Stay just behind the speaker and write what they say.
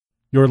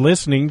You're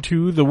listening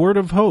to The Word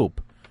of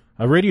Hope,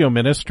 a radio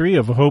ministry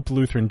of Hope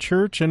Lutheran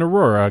Church in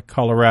Aurora,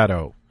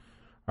 Colorado.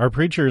 Our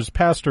preacher is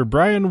Pastor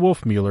Brian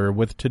Wolfmueller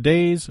with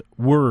today's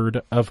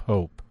Word of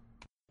Hope.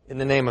 In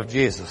the name of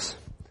Jesus,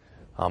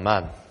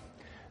 Amen.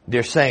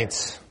 Dear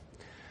saints,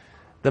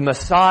 the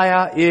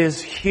Messiah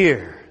is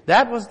here.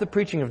 That was the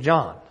preaching of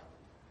John.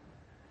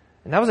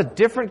 And that was a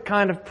different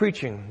kind of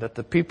preaching that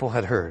the people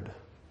had heard.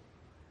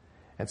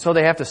 And so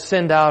they have to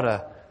send out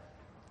a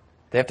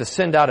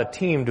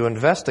team to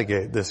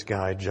investigate this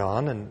guy,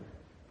 John, and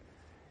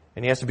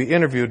he has to be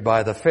interviewed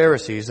by the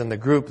Pharisees and the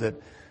group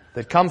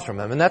that comes from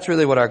him. And that's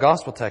really what our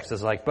gospel text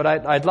is like. But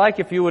I'd like,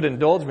 if you would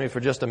indulge me for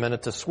just a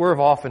minute, to swerve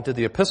off into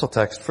the epistle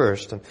text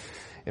first, and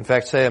in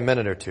fact say a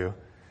minute or two.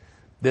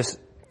 This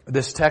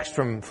text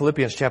from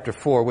Philippians chapter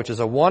 4, which is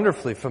a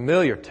wonderfully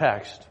familiar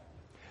text.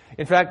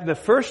 In fact, the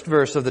first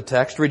verse of the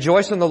text,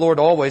 rejoice in the Lord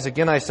always,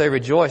 again I say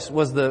rejoice,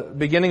 was the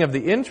beginning of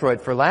the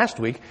introit for last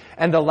week.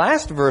 And the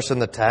last verse in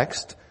the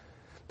text,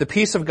 the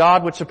peace of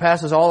God which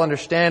surpasses all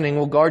understanding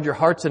will guard your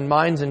hearts and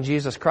minds in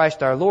Jesus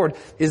Christ our Lord,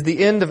 is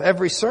the end of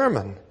every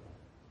sermon.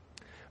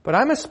 But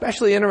I'm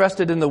especially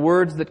interested in the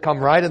words that come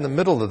right in the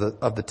middle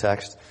of the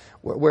text,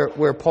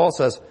 where Paul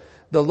says,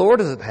 the Lord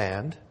is at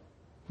hand,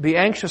 be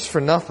anxious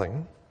for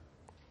nothing.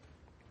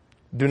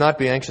 Do not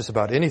be anxious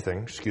about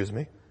anything,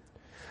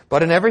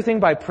 but in everything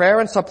by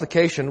prayer and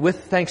supplication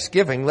with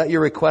thanksgiving, let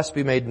your requests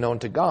be made known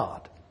to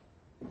God.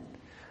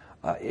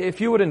 If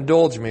you would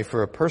indulge me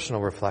for a personal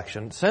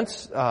reflection,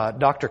 since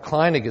Dr.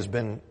 Kleinig has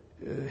been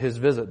his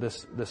visit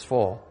this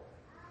fall,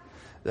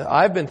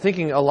 I've been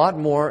thinking a lot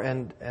more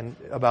and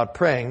about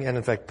praying, and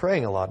in fact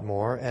praying a lot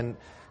more,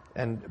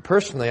 and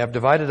personally I've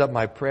divided up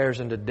my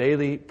prayers into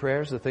daily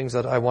prayers, the things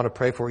that I want to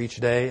pray for each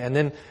day, and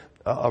then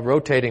a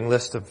rotating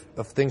list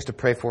of things to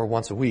pray for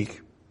once a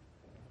week.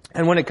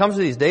 And when it comes to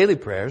these daily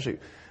prayers,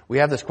 we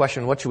have this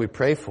question, what should we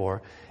pray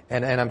for?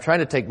 And I'm trying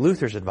to take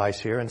Luther's advice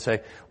here and say,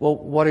 well,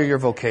 what are your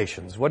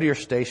vocations? What are your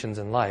stations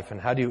in life?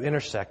 And how do you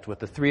intersect with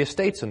the three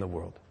estates in the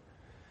world?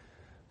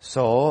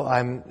 So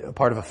I'm a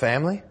part of a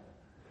family.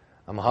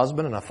 I'm a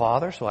husband and a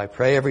father, so I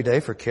pray every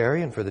day for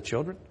Carrie and for the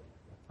children.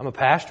 I'm a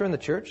pastor in the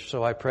church,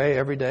 so I pray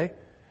every day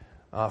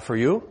for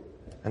you,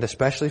 and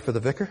especially for the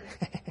vicar.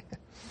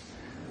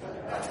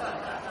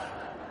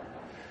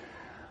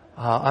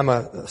 I'm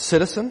a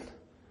citizen.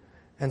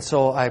 And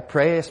so I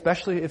pray,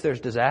 especially if there's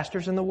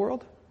disasters in the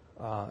world,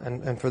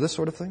 and for this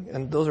sort of thing.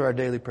 And those are our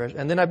daily prayers.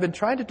 And then I've been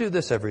trying to do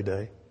this every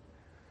day.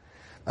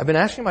 I've been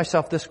asking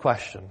myself this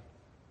question.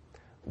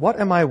 What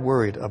am I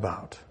worried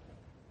about?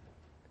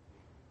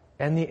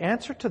 And the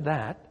answer to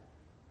that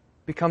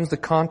becomes the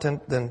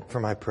content then for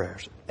my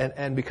prayers.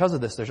 And because of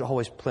this, there's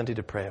always plenty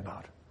to pray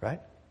about, right?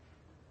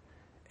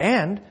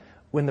 And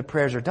when the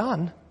prayers are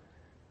done,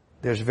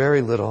 there's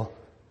very little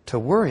to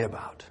worry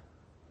about.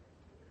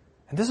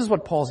 And this is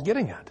what Paul's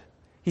getting at.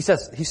 He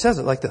says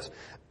it like this.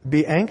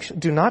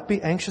 Do not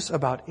be anxious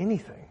about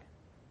anything,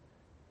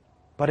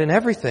 but in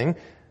everything,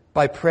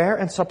 by prayer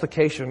and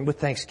supplication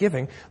with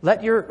thanksgiving,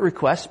 let your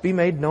requests be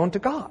made known to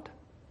God.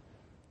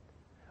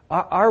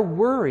 Our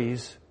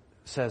worries,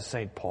 says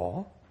St.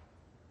 Paul,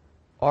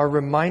 are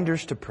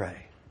reminders to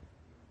pray.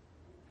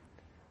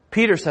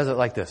 Peter says it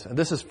like this, and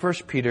this is 1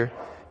 Peter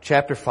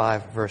chapter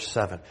 5, verse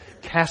 7.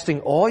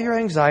 Casting all your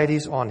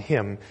anxieties on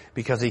Him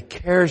because He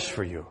cares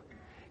for you.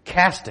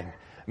 Casting.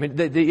 I mean,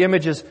 the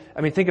image is,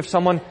 think of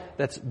someone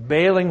that's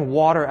bailing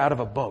water out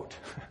of a boat.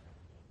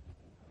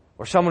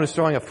 Or someone who's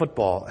throwing a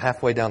football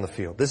halfway down the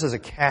field. This is a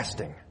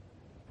casting.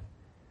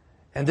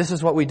 And this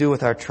is what we do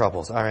with our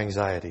troubles, our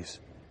anxieties.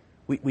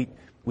 We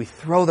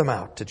throw them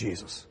out to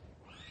Jesus.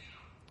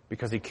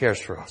 Because He cares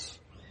for us.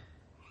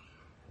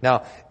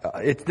 Now,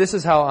 this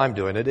is how I'm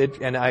doing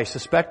it, and I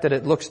suspect that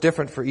it looks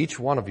different for each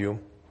one of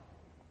you.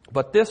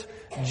 But this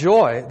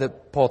joy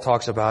that Paul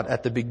talks about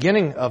at the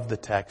beginning of the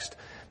text,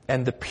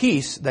 and the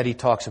peace that he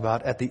talks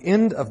about at the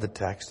end of the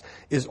text,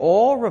 is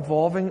all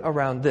revolving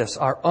around this,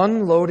 our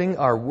unloading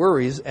our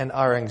worries and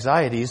our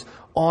anxieties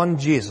on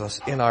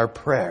Jesus in our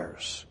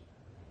prayers.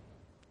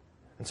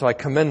 And so I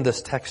commend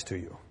this text to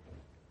you.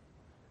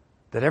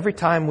 That every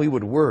time we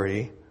would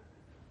worry,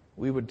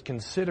 we would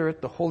consider it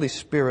the Holy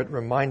Spirit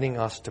reminding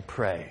us to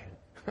pray.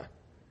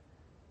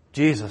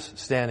 Jesus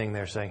standing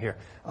there saying, here,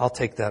 I'll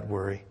take that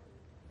worry.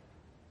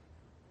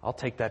 I'll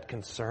take that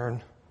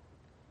concern.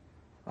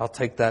 I'll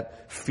take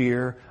that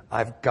fear.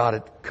 I've got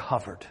it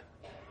covered.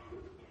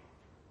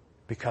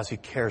 Because He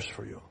cares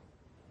for you.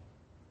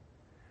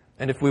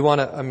 And if we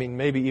want to,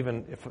 maybe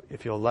even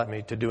if you'll let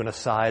me, to do an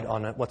aside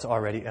on what's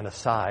already an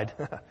aside,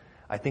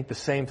 I think the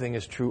same thing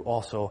is true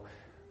also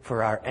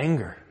for our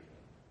anger.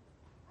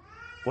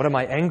 What am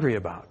I angry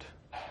about?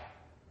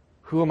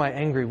 Who am I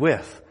angry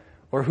with?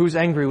 Or who's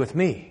angry with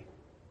me?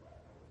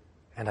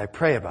 And I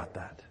pray about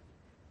that.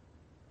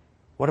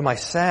 What am I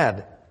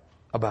sad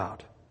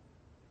about?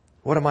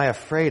 What am I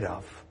afraid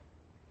of?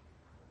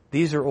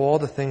 These are all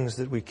the things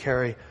that we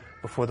carry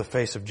before the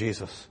face of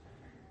Jesus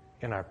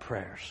in our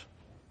prayers.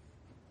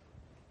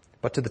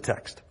 But to the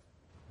text.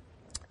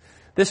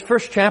 This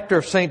first chapter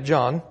of St.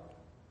 John,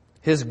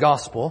 his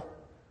gospel,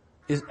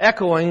 is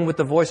echoing with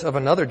the voice of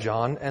another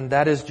John, and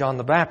that is John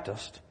the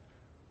Baptist,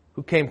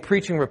 who came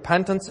preaching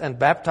repentance and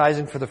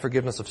baptizing for the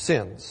forgiveness of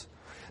sins.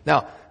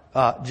 Now,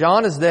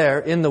 John is there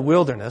in the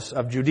wilderness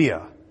of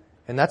Judea,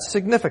 and that's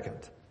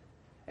significant.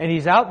 And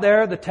he's out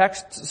there, the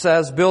text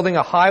says, building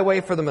a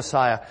highway for the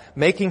Messiah,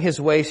 making his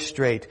way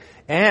straight.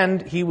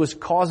 And he was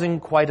causing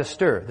quite a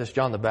stir, this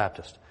John the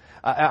Baptist.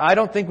 I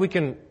don't think we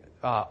can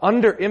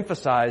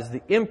underemphasize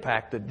the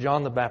impact that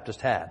John the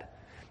Baptist had.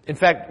 In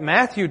fact,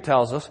 Matthew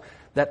tells us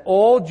that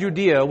all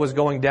Judea was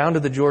going down to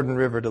the Jordan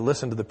River to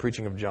listen to the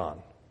preaching of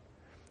John.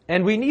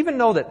 And we even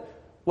know that,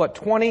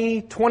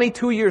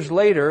 22 years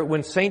later,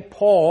 when St.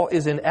 Paul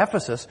is in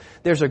Ephesus,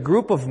 there's a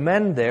group of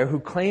men there who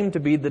claim to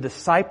be the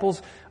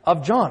disciples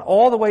of John,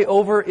 all the way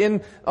over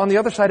on the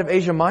other side of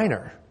Asia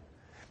Minor.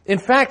 In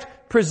fact,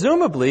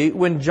 presumably,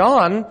 when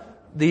John,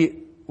 the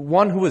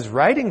one who is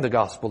writing the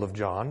Gospel of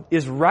John,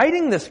 is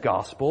writing this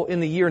Gospel in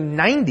the year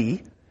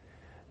 90,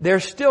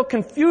 there's still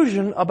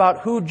confusion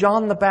about who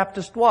John the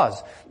Baptist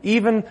was,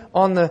 even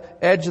on the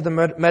edge of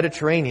the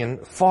Mediterranean,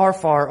 far,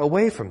 far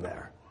away from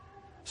there.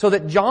 So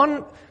that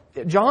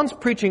John's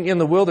preaching in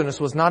the wilderness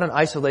was not an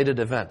isolated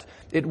event.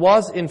 It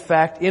was, in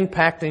fact,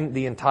 impacting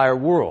the entire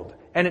world.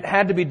 And it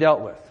had to be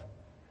dealt with.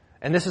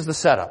 And this is the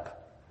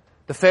setup.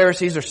 The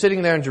Pharisees are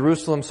sitting there in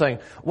Jerusalem saying,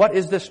 what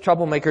is this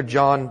troublemaker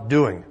John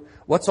doing?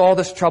 What's all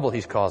this trouble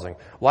he's causing?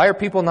 Why are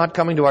people not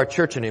coming to our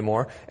church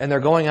anymore? And they're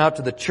going out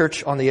to the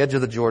church on the edge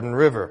of the Jordan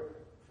River.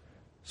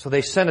 So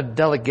they sent a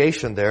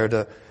delegation there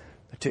to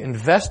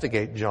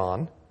investigate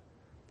John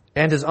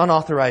and his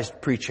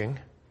unauthorized preaching.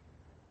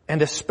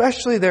 And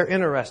especially they're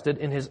interested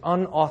in his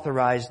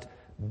unauthorized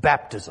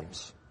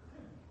baptisms.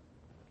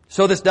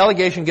 So this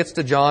delegation gets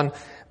to John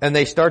and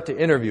they start to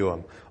interview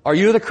him. Are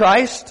you the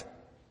Christ?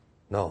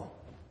 No.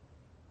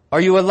 Are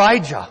you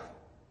Elijah?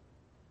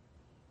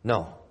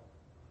 No.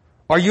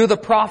 Are you the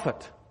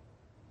prophet?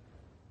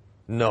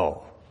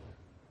 No.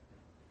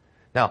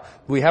 Now,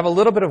 we have a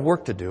little bit of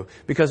work to do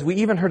because we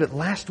even heard it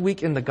last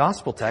week in the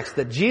gospel text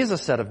that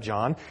Jesus said of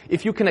John,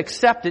 if you can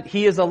accept it,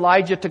 he is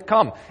Elijah to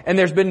come. And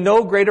there's been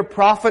no greater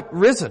prophet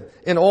risen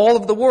in all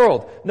of the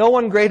world. No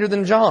one greater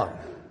than John.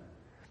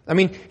 I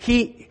mean,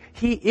 he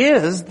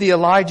is the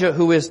Elijah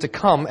who is to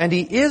come, and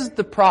he is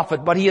the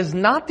prophet, but he is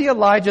not the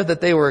Elijah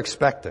that they were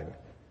expecting.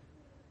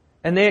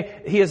 And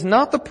he is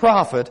not the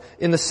prophet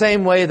in the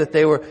same way that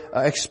they were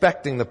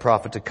expecting the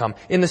prophet to come.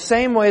 In the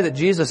same way that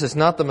Jesus is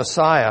not the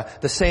Messiah,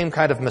 the same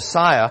kind of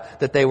Messiah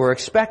that they were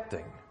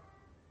expecting.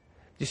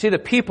 You see, the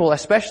people,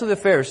 especially the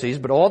Pharisees,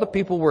 but all the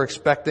people were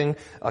expecting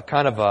a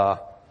kind of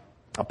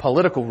a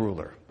political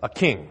ruler, a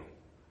king.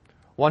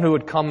 One who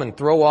would come and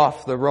throw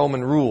off the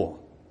Roman rule.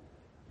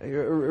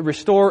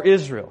 Restore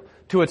Israel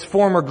to its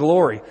former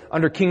glory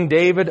under King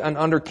David and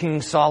under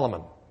King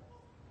Solomon.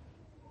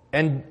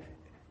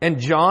 And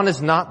John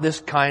is not this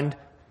kind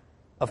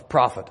of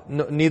prophet.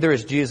 Neither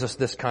is Jesus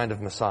this kind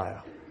of Messiah.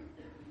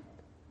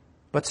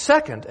 But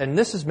second, and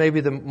this is maybe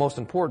the most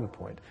important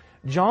point,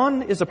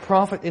 John is a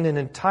prophet in an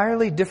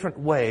entirely different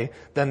way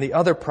than the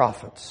other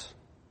prophets.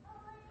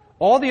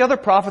 All the other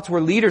prophets were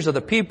leaders of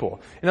the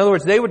people. In other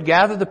words, they would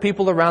gather the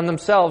people around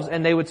themselves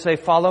and they would say,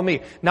 follow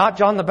me. Not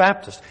John the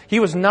Baptist. He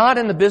was not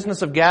in the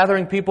business of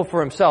gathering people for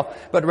himself,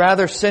 but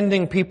rather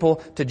sending people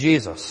to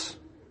Jesus.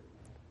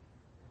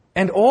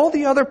 And all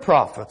the other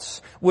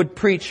prophets would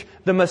preach,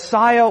 the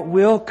Messiah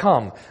will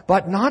come,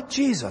 but not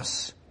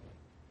Jesus.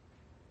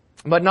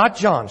 But not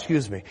John,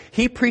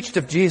 He preached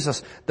of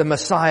Jesus, the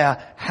Messiah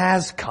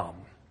has come.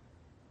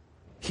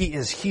 He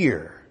is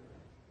here.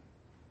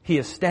 He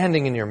is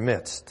standing in your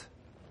midst.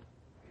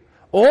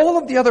 All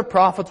of the other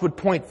prophets would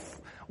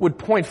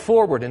point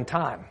forward in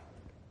time.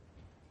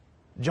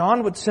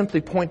 John would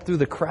simply point through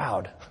the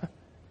crowd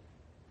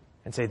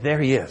and say, there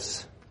he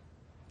is.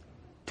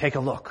 Take a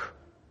look.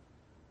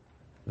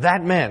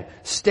 That man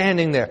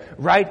standing there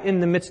right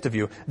in the midst of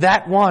you,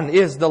 that one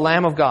is the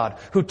Lamb of God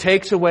who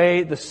takes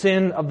away the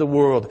sin of the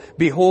world.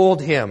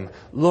 Behold him.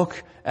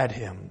 Look at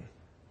him.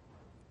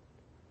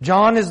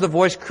 John is the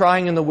voice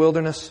crying in the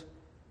wilderness,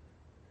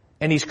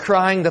 and he's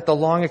crying that the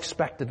long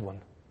expected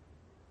one,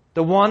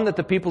 the one that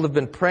the people have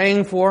been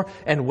praying for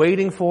and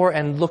waiting for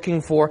and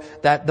looking for,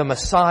 that the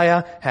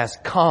Messiah has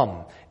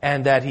come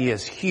and that he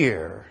is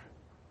here.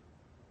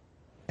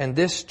 And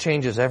this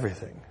changes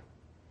everything.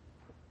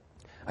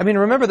 I mean,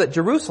 remember that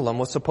Jerusalem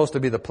was supposed to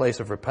be the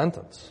place of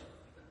repentance.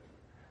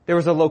 There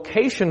was a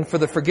location for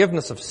the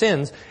forgiveness of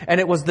sins,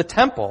 and it was the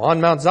temple on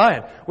Mount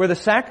Zion, where the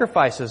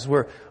sacrifices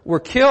were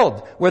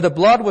killed, where the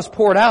blood was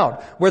poured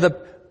out, where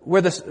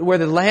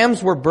the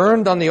lambs were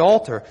burned on the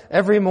altar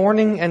every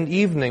morning and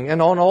evening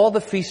and on all the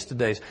feast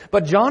days.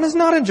 But John is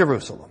not in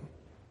Jerusalem.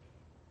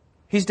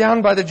 He's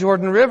down by the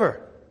Jordan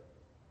River,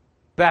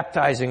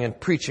 baptizing and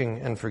preaching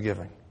and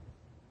forgiving.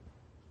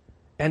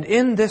 And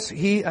in this,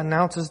 he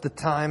announces the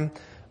time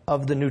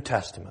of the New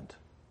Testament.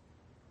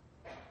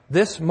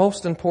 This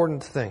most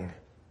important thing,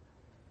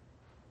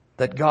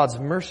 that God's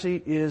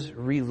mercy is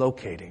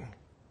relocating.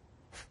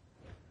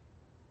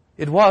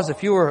 It was,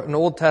 if you were an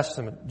Old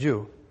Testament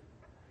Jew,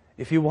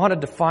 If you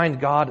wanted to find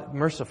God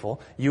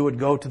merciful, you would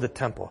go to the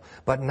temple.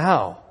 But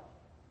now,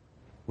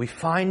 we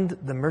find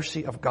the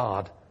mercy of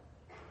God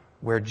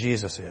where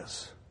Jesus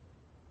is.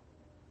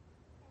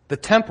 The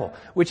temple,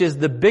 which is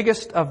the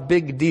biggest of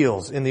big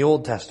deals in the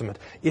Old Testament,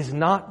 is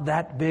not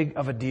that big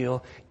of a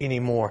deal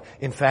anymore.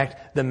 In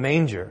fact, the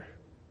manger,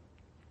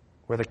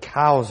 where the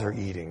cows are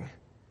eating,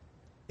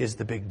 is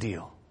the big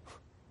deal.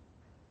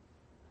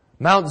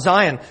 Mount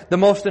Zion, the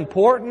most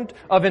important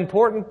of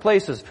important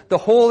places, the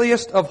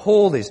holiest of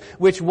holies,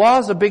 which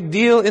was a big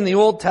deal in the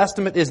Old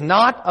Testament, is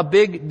not a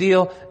big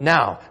deal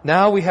now.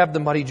 Now we have the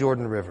muddy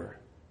Jordan River,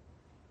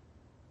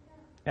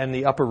 and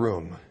the upper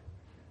room,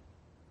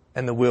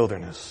 and the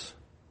wilderness,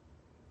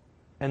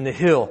 and the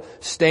hill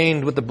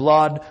stained with the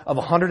blood of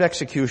 100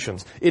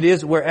 executions. It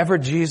is wherever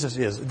Jesus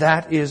is.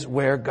 That is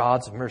where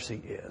God's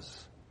mercy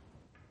is.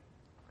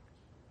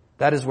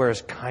 That is where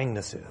His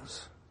kindness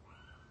is.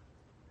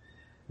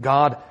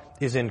 God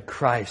is in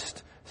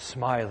Christ,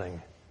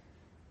 smiling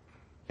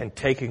and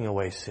taking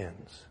away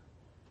sins.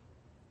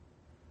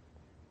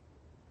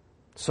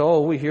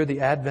 So we hear the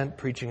Advent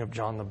preaching of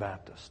John the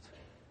Baptist.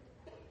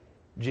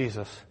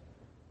 Jesus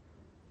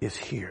is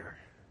here.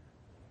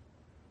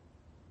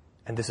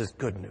 And this is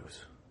good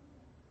news.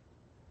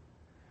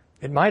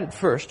 It might at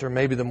first, or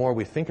maybe the more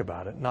we think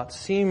about it, not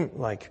seem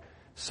like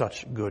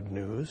such good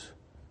news.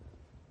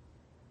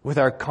 With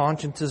our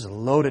consciences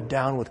loaded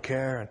down with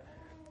care and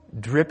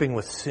dripping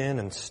with sin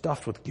and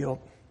stuffed with guilt.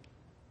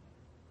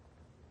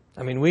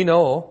 I mean, we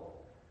know,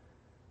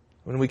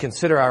 when we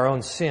consider our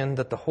own sin,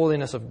 that the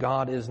holiness of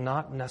God is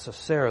not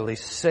necessarily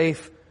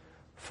safe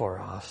for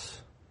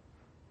us.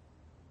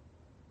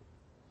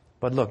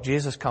 But look,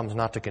 Jesus comes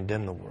not to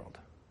condemn the world,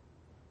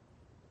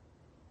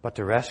 but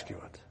to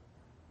rescue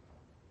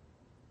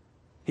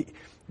it.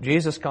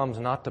 Jesus comes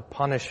not to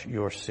punish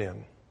your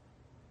sin,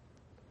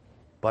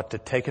 but to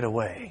take it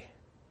away.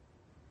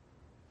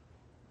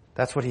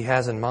 That's what He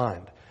has in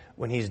mind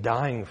when He's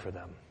dying for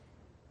them.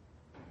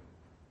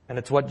 And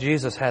it's what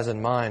Jesus has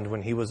in mind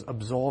when He was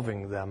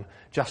absolving them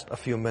just a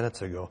few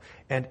minutes ago.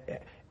 And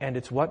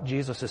it's what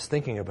Jesus is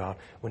thinking about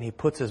when He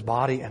puts His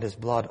body and His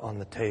blood on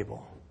the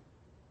table.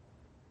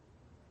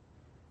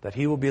 That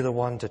He will be the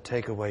one to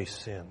take away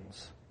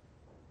sins.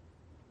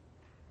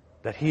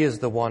 That He is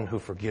the one who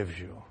forgives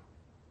you.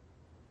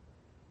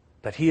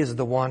 That He is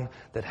the one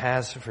that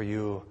has for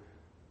you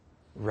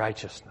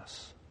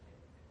righteousness.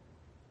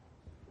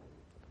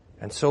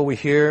 And so we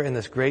hear in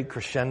this great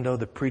crescendo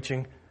the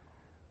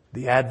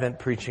Advent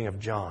preaching of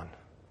John.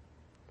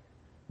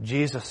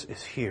 Jesus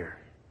is here,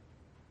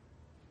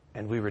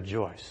 and we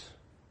rejoice.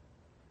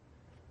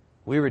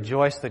 We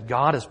rejoice that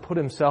God has put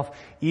Himself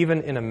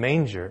even in a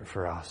manger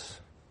for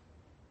us.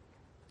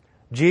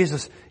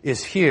 Jesus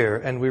is here,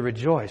 and we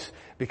rejoice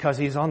because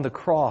He's on the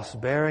cross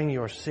bearing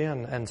your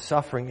sin and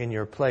suffering in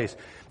your place.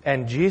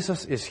 And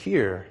Jesus is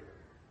here,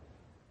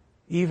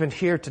 even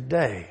here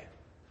today,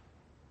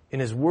 in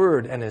His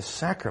Word and His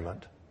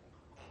sacrament,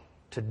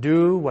 to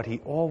do what He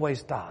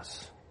always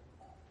does,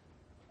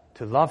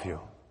 to love you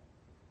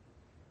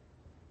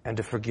and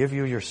to forgive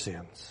you your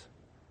sins.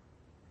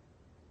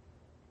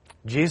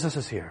 Jesus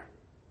is here.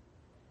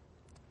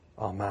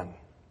 Amen.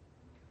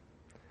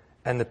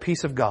 And the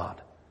peace of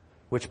God,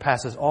 which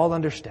passes all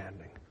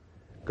understanding,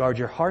 guard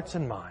your hearts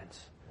and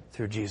minds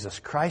through Jesus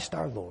Christ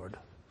our Lord.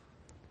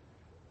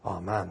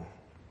 Amen.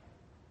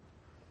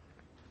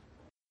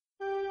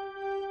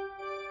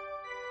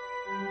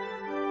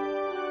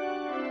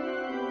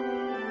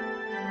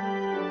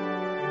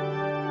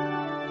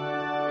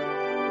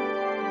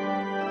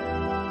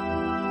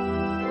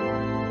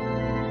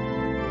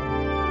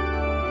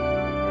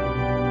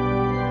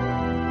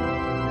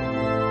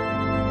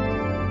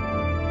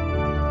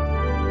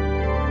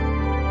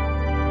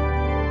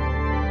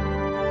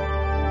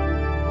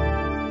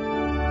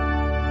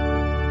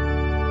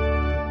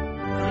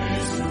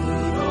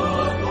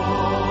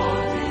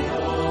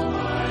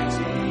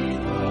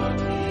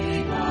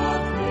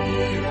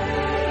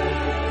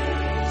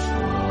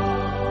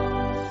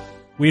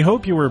 We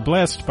hope you were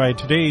blessed by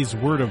today's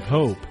Word of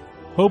Hope.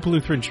 Hope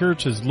Lutheran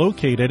Church is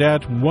located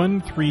at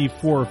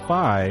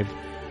 1345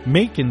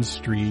 Macon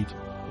Street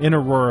in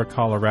Aurora,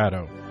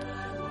 Colorado.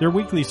 Their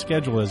weekly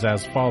schedule is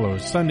as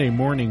follows: Sunday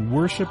morning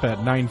worship at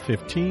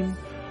 9:15,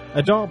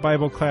 adult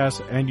Bible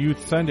class and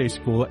youth Sunday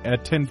school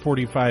at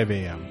 10:45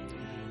 a.m.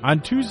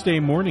 On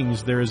Tuesday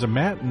mornings there is a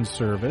Matin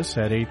service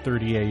at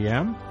 8:30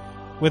 a.m.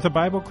 with a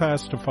Bible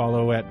class to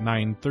follow at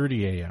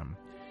 9:30 a.m.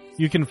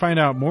 You can find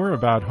out more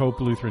about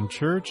Hope Lutheran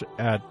Church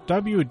at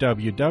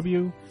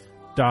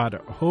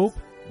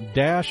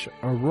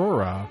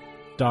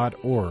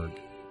www.hope-aurora.org.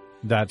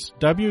 That's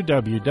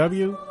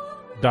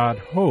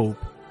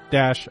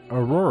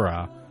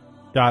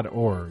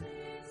www.hope-aurora.org.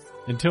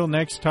 Until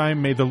next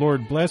time, may the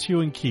Lord bless you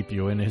and keep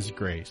you in His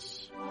grace.